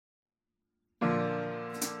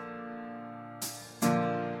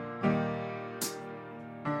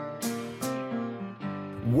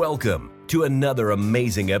Welcome to another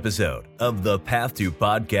amazing episode of The Path to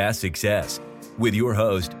Podcast Success with your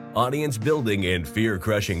host, audience building and fear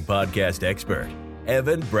crushing podcast expert,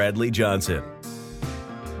 Evan Bradley Johnson.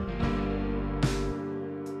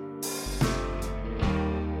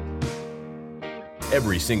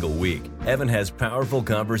 Every single week, Evan has powerful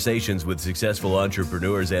conversations with successful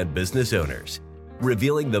entrepreneurs and business owners,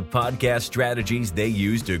 revealing the podcast strategies they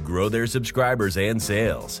use to grow their subscribers and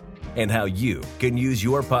sales, and how you can use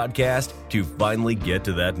your podcast to finally get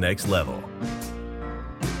to that next level.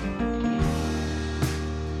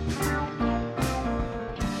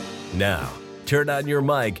 Now, turn on your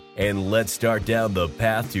mic and let's start down the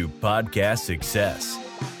path to podcast success.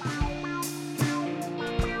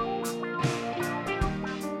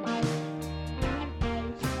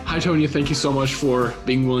 Hi, Tonya. Thank you so much for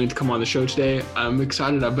being willing to come on the show today. I'm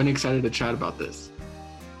excited. I've been excited to chat about this.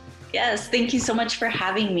 Yes, thank you so much for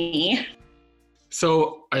having me.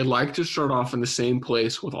 So I like to start off in the same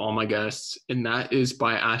place with all my guests, and that is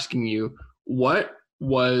by asking you, what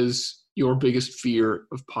was your biggest fear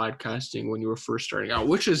of podcasting when you were first starting out,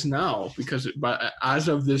 which is now, because as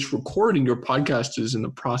of this recording, your podcast is in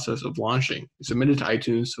the process of launching. It's submitted to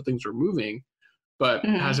iTunes, so things are moving, but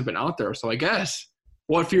it hasn't been out there. So I guess,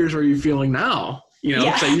 what fears are you feeling now? You know,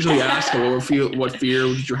 because I usually ask, what fear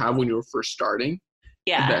did you have when you were first starting?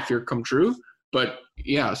 Yeah. Did that fear come true? But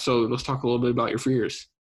yeah, so let's talk a little bit about your fears.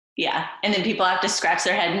 Yeah. And then people have to scratch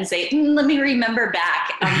their head and say, let me remember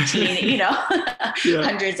back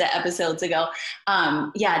hundreds of episodes ago. Now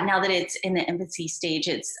that it's in the infancy stage,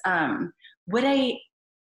 it's the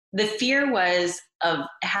fear was of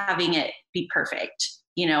having it be perfect,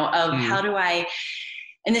 how do I,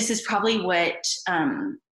 and this is probably what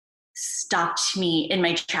stopped me in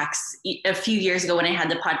my tracks a few years ago when I had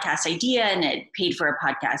the podcast idea and it paid for a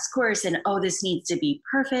podcast course and, this needs to be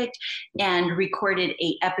perfect, and recorded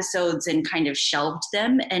 8 episodes and kind of shelved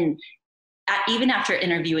them. And even after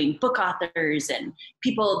interviewing book authors and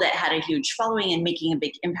people that had a huge following and making a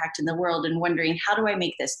big impact in the world and wondering, how do I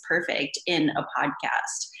make this perfect in a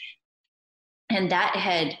podcast? And that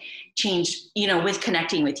had changed, with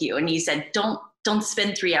connecting with you. And you said, don't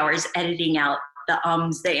spend 3 hours editing out the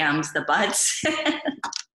ums, the ams, the buts.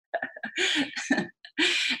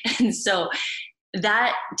 And so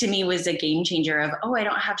that to me was a game changer of, I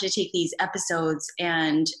don't have to take these episodes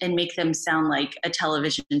and make them sound like a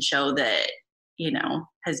television show that,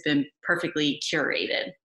 has been perfectly curated.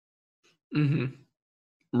 Mm-hmm.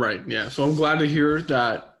 Right. Yeah. So I'm glad to hear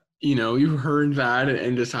that, you heard that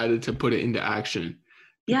and decided to put it into action,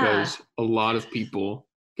 because a lot of people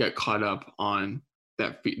get caught up on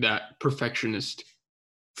that perfectionist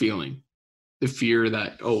feeling, the fear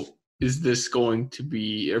that, is this going to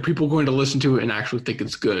be, are people going to listen to it and actually think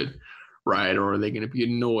it's good, right? Or are they going to be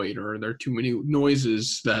annoyed, or are there too many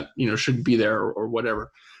noises that, shouldn't be there, or whatever.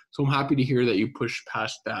 So I'm happy to hear that you pushed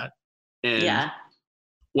past that and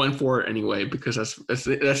went for it anyway, because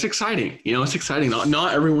that's exciting. It's exciting.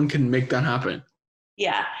 Not everyone can make that happen.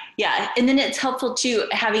 Yeah. Yeah. And then it's helpful too,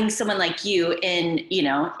 having someone like you in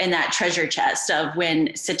that treasure chest of when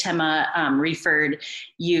Satema referred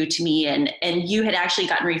you to me, and you had actually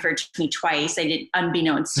gotten referred to me twice. I did,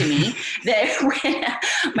 unbeknownst to me, that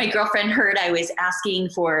when my girlfriend heard I was asking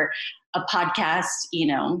for a podcast,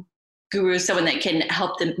 guru, someone that can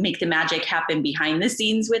help them make the magic happen behind the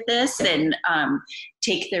scenes with this and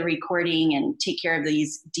take the recording and take care of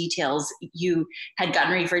these details. You had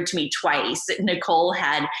gotten referred to me twice. Nicole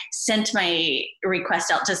had sent my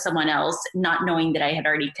request out to someone else, not knowing that I had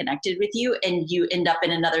already connected with you, and you end up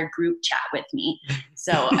in another group chat with me.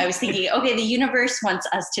 So I was thinking, okay, the universe wants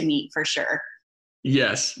us to meet for sure.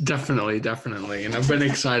 Yes, definitely. And I've been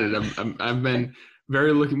excited. I've been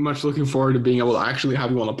very looking forward to being able to actually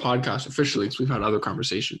have you on the podcast officially, because we've had other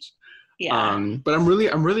conversations. Yeah. But I'm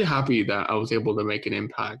really happy that I was able to make an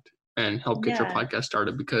impact and help get your podcast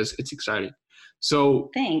started, because it's exciting. So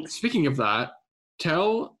thanks. Speaking of that,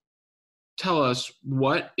 tell us,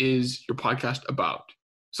 what is your podcast about?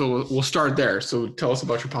 So we'll start there. So tell us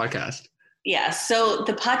about your podcast. Yeah. So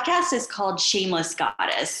the podcast is called Shameless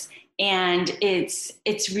Goddess. And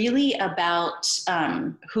it's really about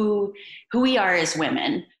who we are as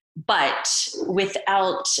women, but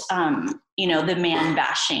without the man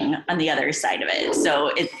bashing on the other side of it.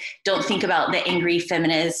 So don't think about the angry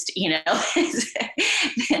feminist.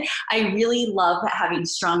 I really love having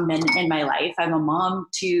strong men in my life. I'm a mom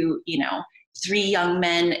to 3 young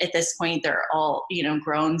men at this point. They're all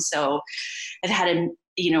grown. So I've had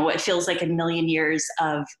what feels like a million years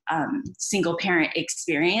of single parent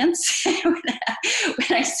experience.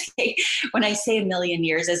 when I say a million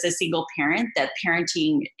years as a single parent, that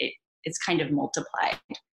parenting it's kind of multiplied.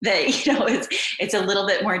 That, you know, it's a little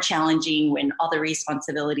bit more challenging when all the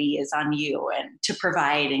responsibility is on you, and to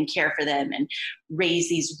provide and care for them and raise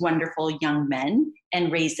these wonderful young men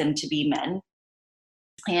and raise them to be men.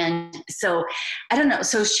 And so, I don't know.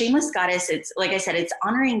 So Shameless Goddess, it's like I said, it's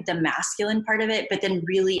honoring the masculine part of it, but then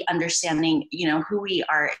really understanding, you know, who we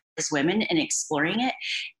are as women and exploring it,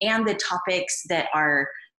 and the topics that are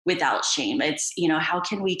without shame. It's, you know, how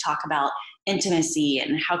can we talk about intimacy,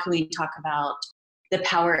 and how can we talk about the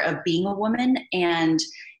power of being a woman? And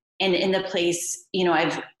in the place, you know,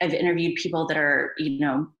 I've interviewed people that are, you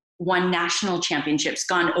know, won national championships,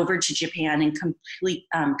 gone over to Japan and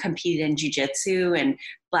competed in jiu-jitsu and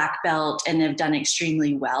black belt, and have done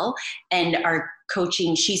extremely well, and are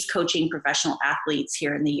coaching. She's coaching professional athletes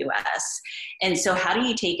here in the US. And so how do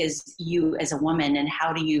you take you as a woman, and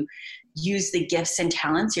how do you use the gifts and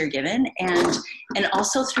talents you're given, and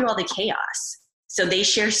also through all the chaos? So they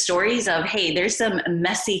share stories of, hey, there's some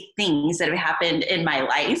messy things that have happened in my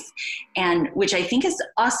life, and which I think is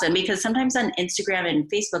awesome, because sometimes on Instagram and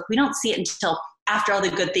Facebook, we don't see it until after all the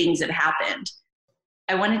good things have happened.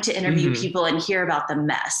 I wanted to interview people and hear about the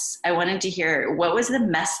mess. I wanted to hear what was the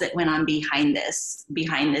mess that went on behind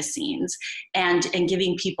the scenes, and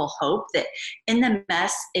giving people hope that in the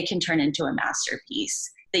mess, it can turn into a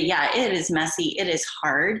masterpiece. That, yeah, it is messy, it is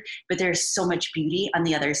hard, but there's so much beauty on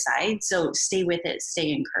the other side. So stay with it, stay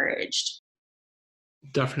encouraged.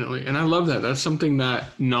 Definitely. And I love that. That's something that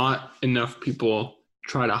not enough people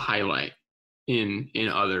try to highlight in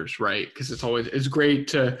others, right? Because it's great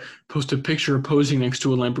to post a picture posing next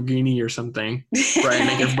to a Lamborghini or something, right? And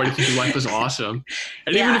make everybody think your life is awesome.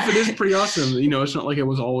 And even if it is pretty awesome, you know, it's not like it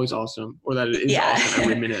was always awesome, or that it is awesome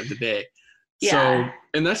every minute of the day. So,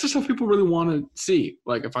 and that's just how people really want to see.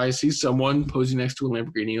 Like, if I see someone posing next to a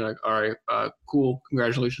Lamborghini, like, all right, cool,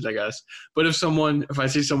 congratulations, I guess. But if I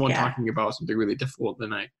see someone talking about something really difficult,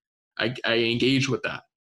 then I engage with that,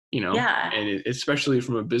 you know? Yeah. And especially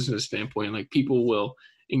from a business standpoint, like, people will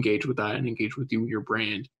engage with that and engage with you, your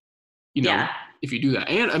brand, you know, if you do that.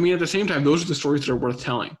 And I mean, at the same time, those are the stories that are worth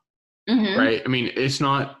telling, right? I mean, it's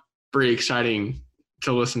not very exciting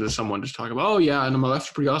to listen to someone just talk about, oh yeah, and my life's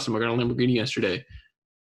pretty awesome, I got a Lamborghini yesterday.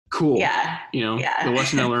 Cool. Yeah. You know, the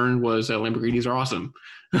lesson I learned was that Lamborghinis are awesome.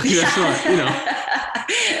 That's not, you know.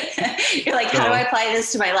 You're like, how do I apply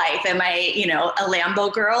this to my life? Am I, you know, a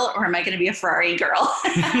Lambo girl, or am I going to be a Ferrari girl?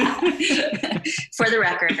 For the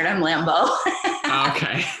record, I'm Lambo.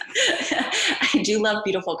 Okay. I do love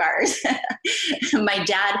beautiful cars. My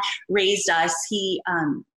dad raised us.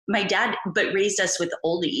 Raised us with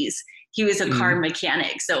oldies. He was a car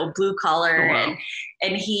mechanic, so blue collar,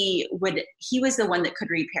 and he was the one that could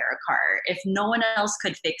repair a car. If no one else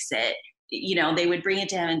could fix it, you know, they would bring it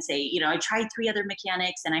to him and say, you know, I tried 3 other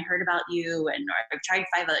mechanics and I heard about you, and I've tried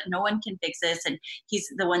 5 other, no one can fix this. And he's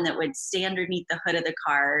the one that would stay underneath the hood of the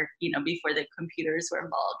car, you know, before the computers were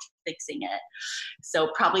involved fixing it.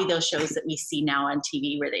 So probably those shows that we see now on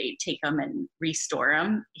TV where they take them and restore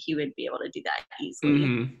them, he would be able to do that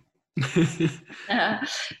easily.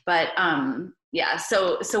 But yeah,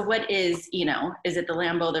 so what is, you know, is it the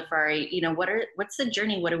Lambo, the Ferrari, you know, what's the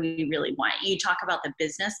journey? What do we really want? You talk about the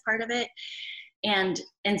business part of it, and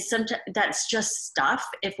sometimes that's just stuff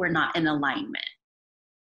if we're not in alignment.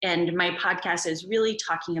 And my podcast is really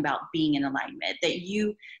talking about being in alignment, that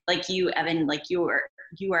you, Evan, like you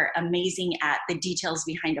are amazing at the details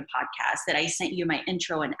behind a podcast, that I sent you my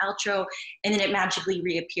intro and outro, and then it magically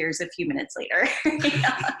reappears a few minutes later.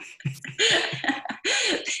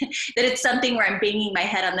 That it's something where I'm banging my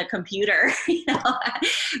head on the computer, you know?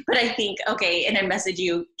 But I think, okay, and I message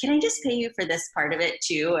you, can I just pay you for this part of it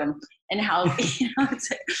too? And how, you know,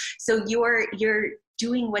 so you're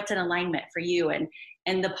doing what's in alignment for you.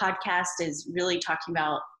 And the podcast is really talking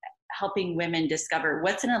about helping women discover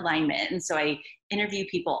what's in alignment. And so I interview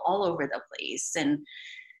people all over the place. And,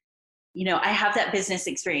 you know, I have that business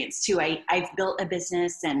experience too. I've built a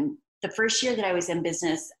business, and the first year that I was in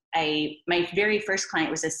business, my very first client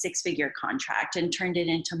was a 6-figure contract, and turned it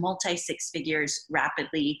into multi-6 figures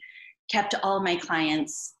rapidly, kept all my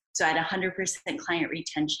clients. So I had 100% client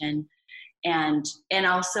retention. And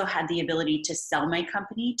also had the ability to sell my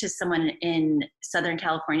company to someone in Southern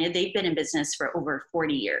California. They've been in business for over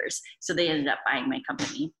 40 years. So they ended up buying my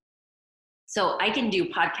company. So I can do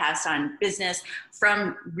podcasts on business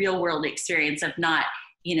from real world experience of not,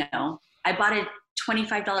 you know, I bought a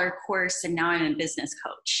 $25 course and now I'm a business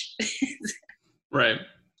coach. Right.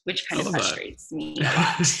 Which kind of frustrates me a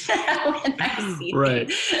lot when I see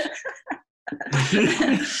right.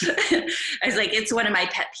 I was like, it's one of my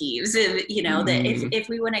pet peeves, you know, that if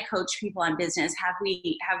we want to coach people on business, have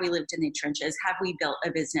we lived in the trenches? Have we built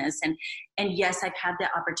a business? And yes, I've had the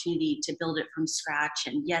opportunity to build it from scratch.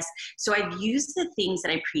 And yes, so I've used the things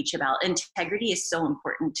that I preach about. Integrity is so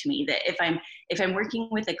important to me that if I'm working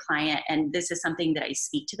with a client and this is something that I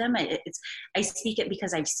speak to them, I speak it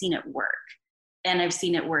because I've seen it work. And I've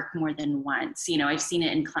seen it work more than once. You know, I've seen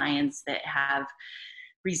it in clients that have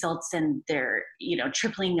results in their, you know,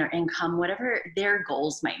 tripling their income, whatever their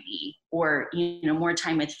goals might be, or, you know, more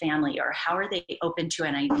time with family, or how are they open to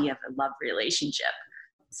an idea of a love relationship.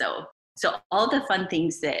 So all the fun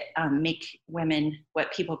things that make women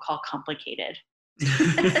what people call complicated.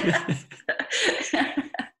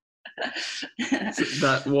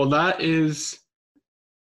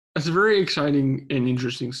 That's a very exciting and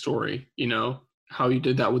interesting story, you know, how you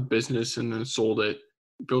did that with business and then sold it,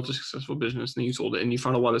 built a successful business, and then you sold it and you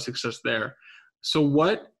found a lot of success there. So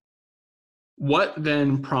what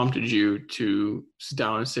then prompted you to sit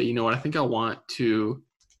down and say, you know what, I think I want to,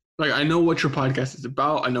 like, I know what your podcast is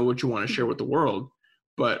about. I know what you want to share with the world,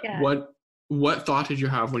 but what thought did you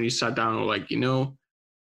have when you sat down and were like, you know,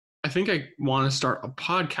 I think I want to start a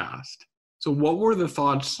podcast? So what were the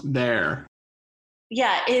thoughts there?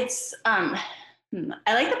 Yeah, it's, I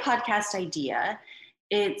like the podcast idea.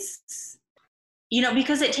 It's, you know,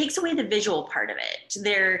 because it takes away the visual part of it.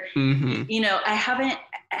 You know, I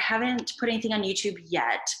haven't put anything on YouTube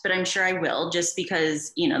yet, but I'm sure I will, just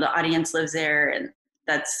because, you know, the audience lives there, and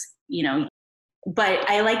that's, you know, but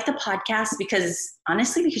I like the podcast because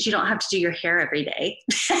you don't have to do your hair every day.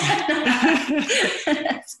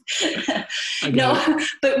 No,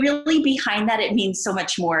 but really behind that, it means so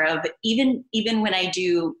much more of even when I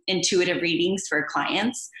do intuitive readings for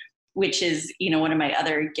clients, which is, you know, one of my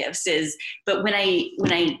other gifts is, but when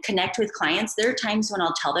I connect with clients, there are times when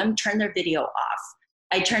I'll tell them, turn their video off.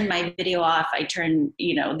 I turn my video off. I turn,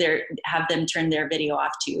 you know, have them turn their video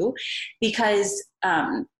off too, because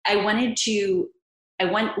I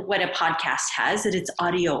want what a podcast has, that it's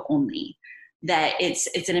audio only, that it's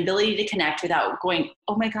an ability to connect without going,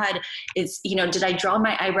 oh my God, it's, you know, did I draw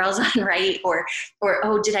my eyebrows on right? Or,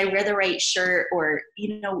 oh, did I wear the right shirt? Or,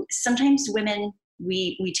 you know, sometimes women,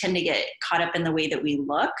 we tend to get caught up in the way that we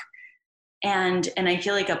look. And I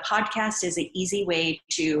feel like a podcast is an easy way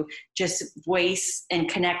to just voice and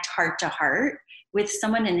connect heart to heart with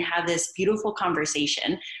someone and have this beautiful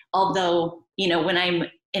conversation. Although, you know, when I'm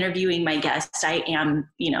interviewing my guests, I am,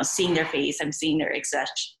 you know, seeing their face, I'm seeing their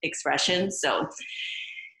expressions.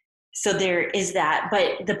 So there is that,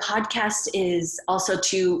 but the podcast is also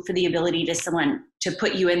for the ability to someone to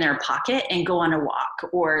put you in their pocket and go on a walk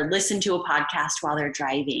or listen to a podcast while they're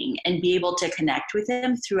driving and be able to connect with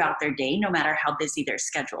them throughout their day, no matter how busy their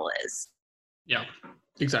schedule is. Yeah,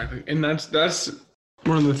 exactly. And that's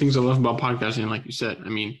one of the things I love about podcasting. Like you said, I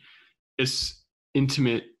mean, it's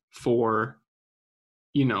intimate for,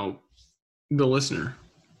 you know, the listener.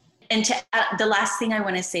 And the last thing I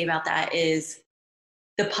want to say about that is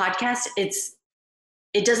the podcast,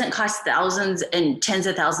 it doesn't cost thousands and tens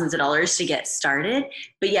of thousands of dollars to get started,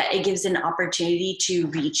 but yet it gives an opportunity to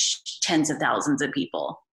reach tens of thousands of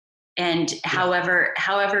people. And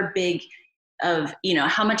however big of, you know,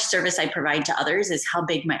 how much service I provide to others is how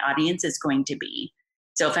big my audience is going to be.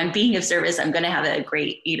 So if I'm being of service, I'm going to have a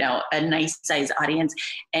great, you know, a nice size audience.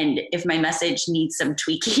 And if my message needs some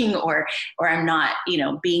tweaking or I'm not, you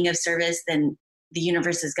know, being of service, then the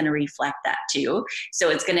universe is going to reflect that too. So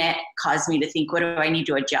it's going to cause me to think, what do I need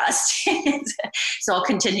to adjust? So I'll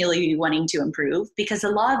continually be wanting to improve, because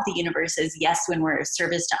the law of the universe is, yes, when we're of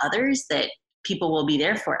service to others, that people will be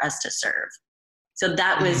there for us to serve. So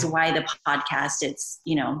that was why the podcast, it's,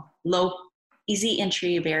 you know, low, easy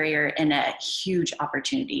entry barrier and a huge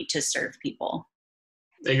opportunity to serve people.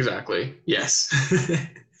 Exactly. Yes.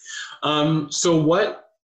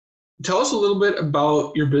 Tell us a little bit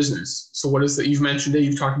about your business. So what is that? You've mentioned it,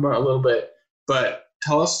 you've talked about it a little bit, but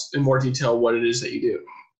tell us in more detail what it is that you do.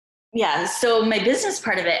 Yeah. So my business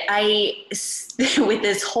part of it, with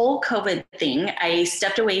this whole COVID thing, I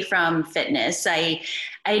stepped away from fitness. I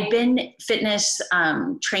had been fitness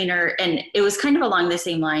trainer, and it was kind of along the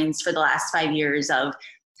same lines for the last 5 years of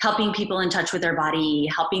helping people in touch with their body,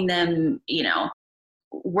 helping them, you know,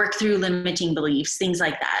 work through limiting beliefs, things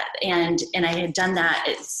like that. And I had done that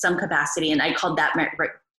at some capacity, and I called that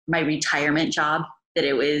my retirement job. That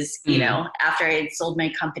it was, you know, after I had sold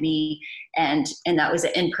my company, and that was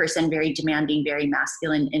an in-person, very demanding, very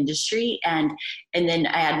masculine industry. And then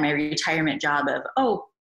I had my retirement job of,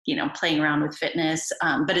 you know, playing around with fitness,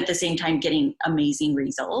 but at the same time getting amazing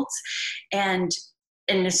results. And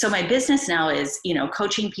so my business now is, you know,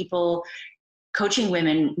 coaching people coaching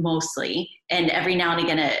women mostly. And every now and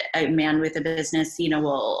again, a man with a business, you know,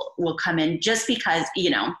 will come in just because, you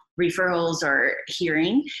know, referrals or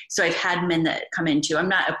hearing. So I've had men that come in too. I'm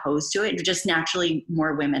not opposed to it. Just naturally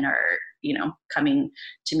more women are, you know, coming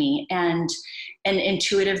to me, and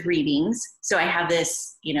intuitive readings. So I have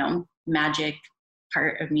this, you know, magic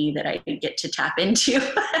part of me that I get to tap into.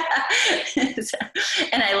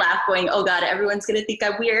 And I laugh going, oh God, everyone's going to think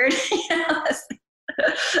I'm weird.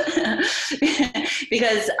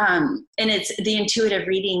 Because, and it's the intuitive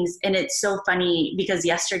readings. And it's so funny because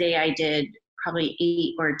yesterday I did probably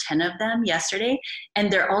 8 or 10 of them yesterday,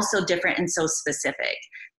 and they're all so different and so specific.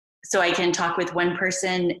 So I can talk with one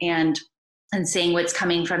person and saying what's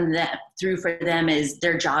coming from them through for them is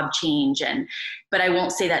their job change. But I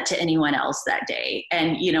won't say that to anyone else that day.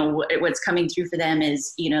 And, you know, what's coming through for them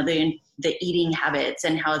is, you know, the eating habits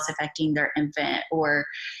and how it's affecting their infant, or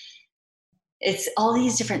it's all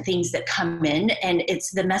these different things that come in, and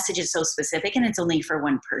it's the message is so specific, and it's only for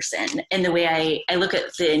one person. And the way I look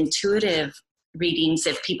at the intuitive readings,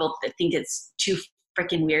 if people think it's too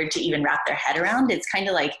freaking weird to even wrap their head around, it's kind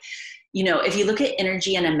of like, you know, if you look at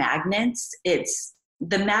energy and a magnet, it's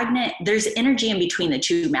the magnet, there's energy in between the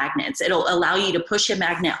two magnets. It'll allow you to push a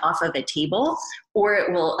magnet off of a table, or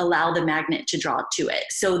it will allow the magnet to draw to it.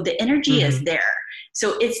 So the energy is there.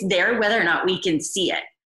 So it's there whether or not we can see it.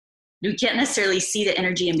 You can't necessarily see the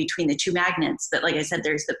energy in between the two magnets, but like I said,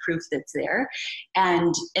 there's the proof that's there.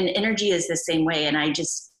 And energy is the same way. And I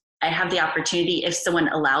have the opportunity, if someone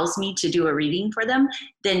allows me to do a reading for them,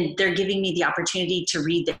 then they're giving me the opportunity to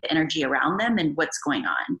read the energy around them and what's going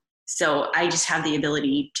on. So I just have the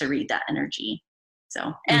ability to read that energy.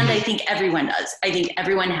 So, and I think everyone does. I think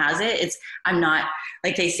everyone has it. I'm not,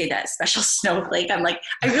 like they say, that special snowflake. I'm like,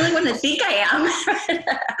 I really want to think I am.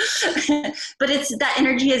 But it's that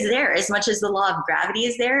energy is there as much as the law of gravity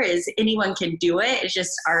is there, is anyone can do it. It's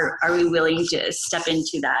just, are we willing to step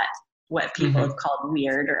into that, what people have called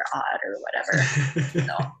weird or odd or whatever.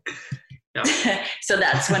 So, so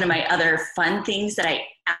that's one of my other fun things that I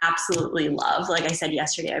absolutely love. Like I said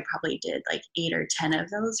yesterday, I probably did like 8 or 10 of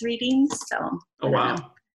those readings. So, oh wow.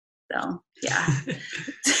 So yeah.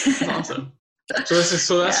 That's awesome.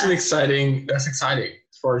 So that's exciting as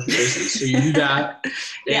far as your business. So you do that,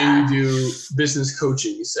 and you do business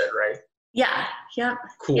coaching, you said, right? Yeah. Yep.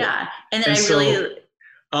 Cool. Yeah. And then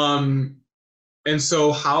and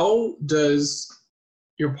so how does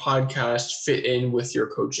your podcast fit in with your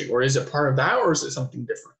coaching, or is it part of that, or is it something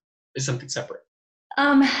different? Is something separate?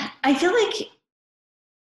 I feel like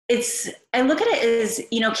I look at it as,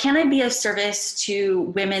 you know, can I be of service to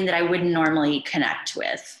women that I wouldn't normally connect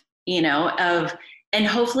with, you know, and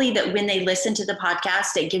hopefully that when they listen to the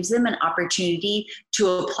podcast, it gives them an opportunity to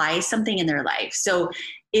apply something in their life. So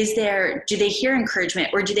do they hear encouragement,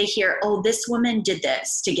 or do they hear, oh, this woman did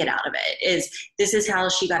this to get out of it? This is how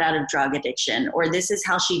she got out of drug addiction, or this is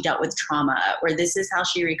how she dealt with trauma, or this is how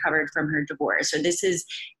she recovered from her divorce, or this is,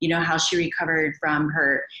 you know, how she recovered from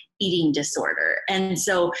her eating disorder. And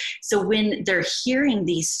so when they're hearing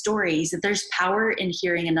these stories, that there's power in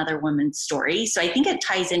hearing another woman's story. So I think it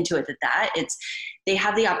ties into it that they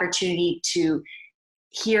have the opportunity to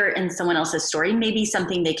hear in someone else's story, maybe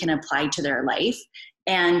something they can apply to their life.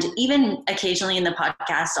 And even occasionally in the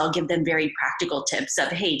podcast, I'll give them very practical tips of,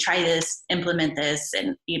 hey, try this, implement this,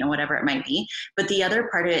 and, you know, whatever it might be. But the other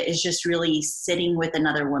part of it is just really sitting with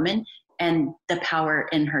another woman and the power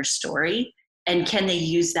in her story. And can they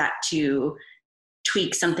use that to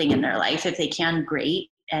tweak something in their life? If they can, great.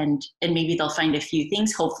 And maybe they'll find a few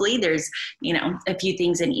things. Hopefully there's, you know, a few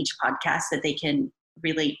things in each podcast that they can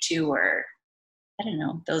relate to, or I don't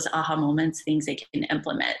know, those aha moments, things they can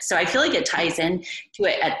implement. So I feel like it ties in to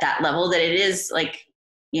it at that level, that it is like,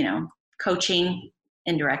 you know, coaching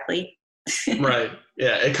indirectly. Right.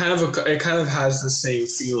 Yeah. It kind of has the same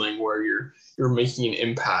feeling where you're making an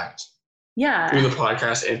impact through the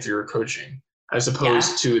podcast and through your coaching, as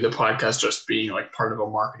opposed to the podcast just being like part of a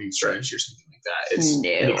marketing strategy or something like that. It's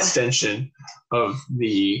an extension of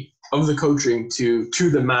the coaching to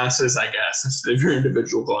the masses, I guess, instead of your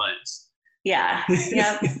individual clients. Yeah.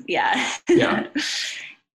 Yep. Yeah. Yeah.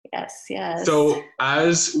 Yes. So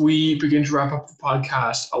as we begin to wrap up the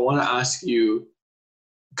podcast, I want to ask you,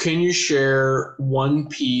 can you share one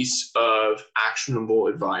piece of actionable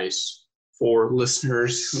advice for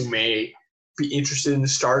listeners who may be interested in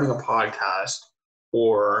starting a podcast,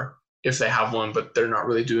 or if they have one but they're not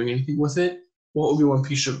really doing anything with it? What would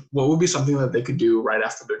be something that they could do right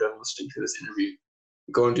after they're done listening to this interview?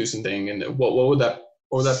 Go and do something, and what would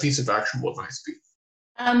that piece of actionable advice be?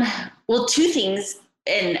 Well, 2 things,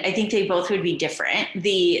 and I think they both would be different.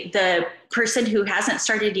 The person who hasn't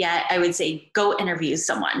started yet, I would say go interview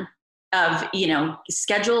someone.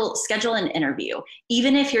 Schedule an interview.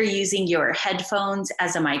 Even if you're using your headphones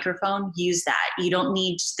as a microphone, use that. You don't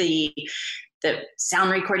need the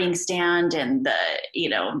sound recording stand and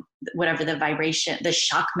whatever the vibration, the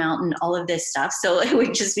shock mount and all of this stuff. So it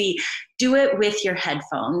would just be, do it with your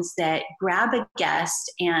headphones, that grab a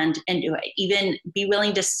guest and do it. Even be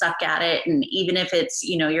willing to suck at it. And even if it's,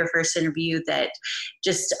 your first interview, that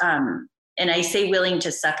just, and I say willing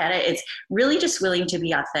to suck at it, it's really just willing to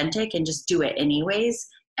be authentic and just do it anyways.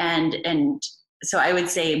 And so I would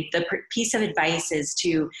say the piece of advice is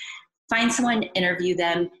to find someone, interview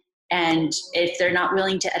them. And if they're not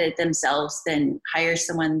willing to edit themselves, then hire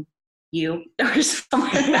someone, you or someone.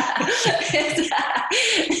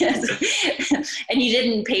 And you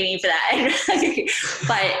didn't pay me for that.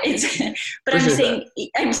 but I'm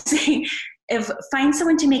saying, if find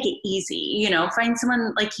someone to make it easy, find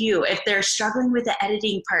someone like you. If they're struggling with the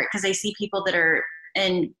editing part, because I see people that are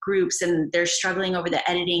in groups and they're struggling over the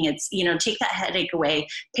editing, it's, take that headache away,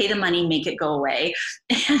 pay the money, make it go away.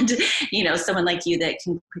 And, someone like you that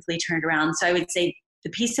can quickly turn it around. So I would say the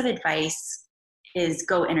piece of advice is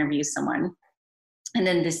go interview someone. And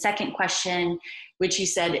then the second question, which you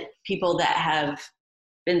said people that have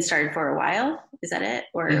been started for a while, is that it?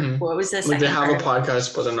 Or what was the second they have part? A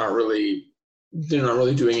podcast, but they're not really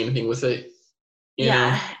doing anything with it. You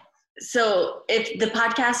know? So if the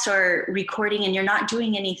podcasts are recording and you're not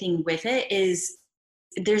doing anything with it,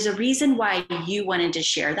 there's a reason why you wanted to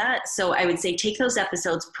share that. So I would say take those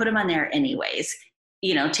episodes, put them on there anyways.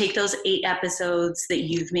 Take those 8 episodes that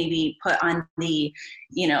you've maybe put on that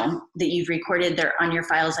you've recorded, they're on your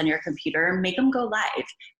files on your computer, make them go live.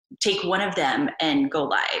 Take one of them and go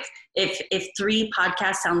live. If 3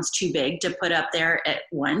 podcasts sounds too big to put up there at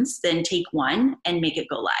once, then take one and make it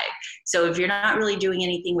go live. So if you're not really doing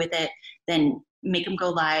anything with it, then make them go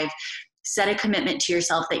live. Set a commitment to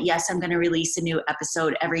yourself that, yes, I'm going to release a new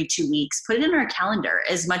episode every 2 weeks. Put it in our calendar.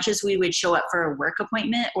 As much as we would show up for a work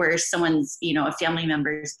appointment or someone's, a family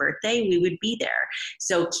member's birthday, we would be there.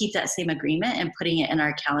 So keep that same agreement and putting it in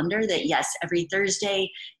our calendar that, yes, every Thursday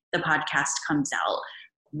the podcast comes out,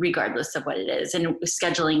 regardless of what it is, and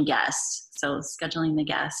scheduling guests. So scheduling the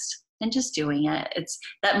guest and just doing it. It's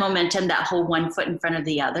that momentum, that whole one foot in front of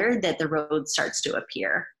the other, that the road starts to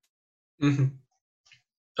appear. Mm-hmm.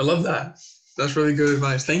 I love that. That's really good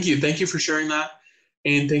advice. Thank you. Thank you for sharing that.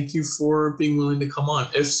 And thank you for being willing to come on.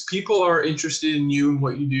 If people are interested in you and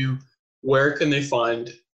what you do, where can they find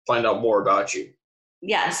out more about you?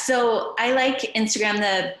 Yeah, so I like Instagram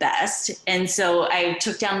the best. And so I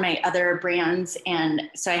took down my other brands. And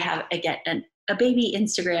so I get a baby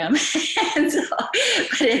Instagram.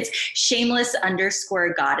 But it's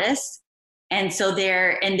shameless_goddess. And so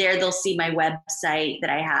there they'll see my website that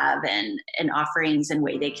I have and offerings and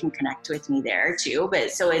way they can connect with me there too.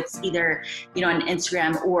 But so it's either, on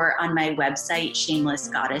Instagram or on my website,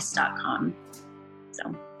 shamelessgoddess.com.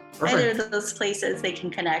 So either of those places they can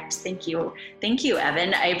connect. Thank you. Thank you,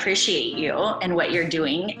 Evan. I appreciate you and what you're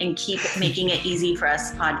doing, and keep making it easy for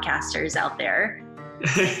us podcasters out there.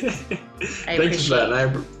 Thank you for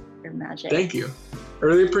that. Your magic. Thank you. I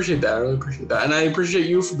really appreciate that. And I appreciate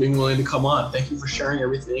you for being willing to come on. Thank you for sharing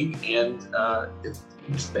everything. And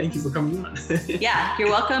just thank you for coming on. Yeah, you're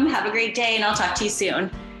welcome. Have a great day, and I'll talk to you soon.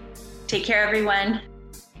 Take care, everyone.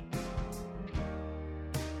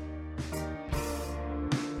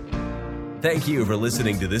 Thank you for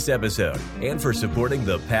listening to this episode and for supporting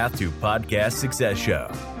the Path to Podcast Success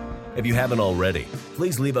Show. If you haven't already,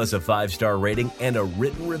 please leave us a 5-star rating and a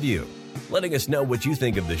written review, letting us know what you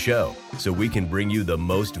think of the show so we can bring you the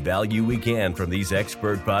most value we can from these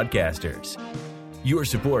expert podcasters. Your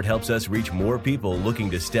support helps us reach more people looking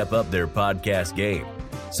to step up their podcast game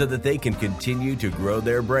so that they can continue to grow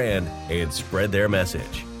their brand and spread their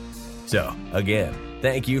message. So, again,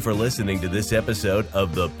 thank you for listening to this episode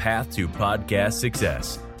of The Path to Podcast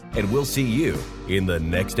Success, and we'll see you in the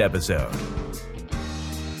next episode.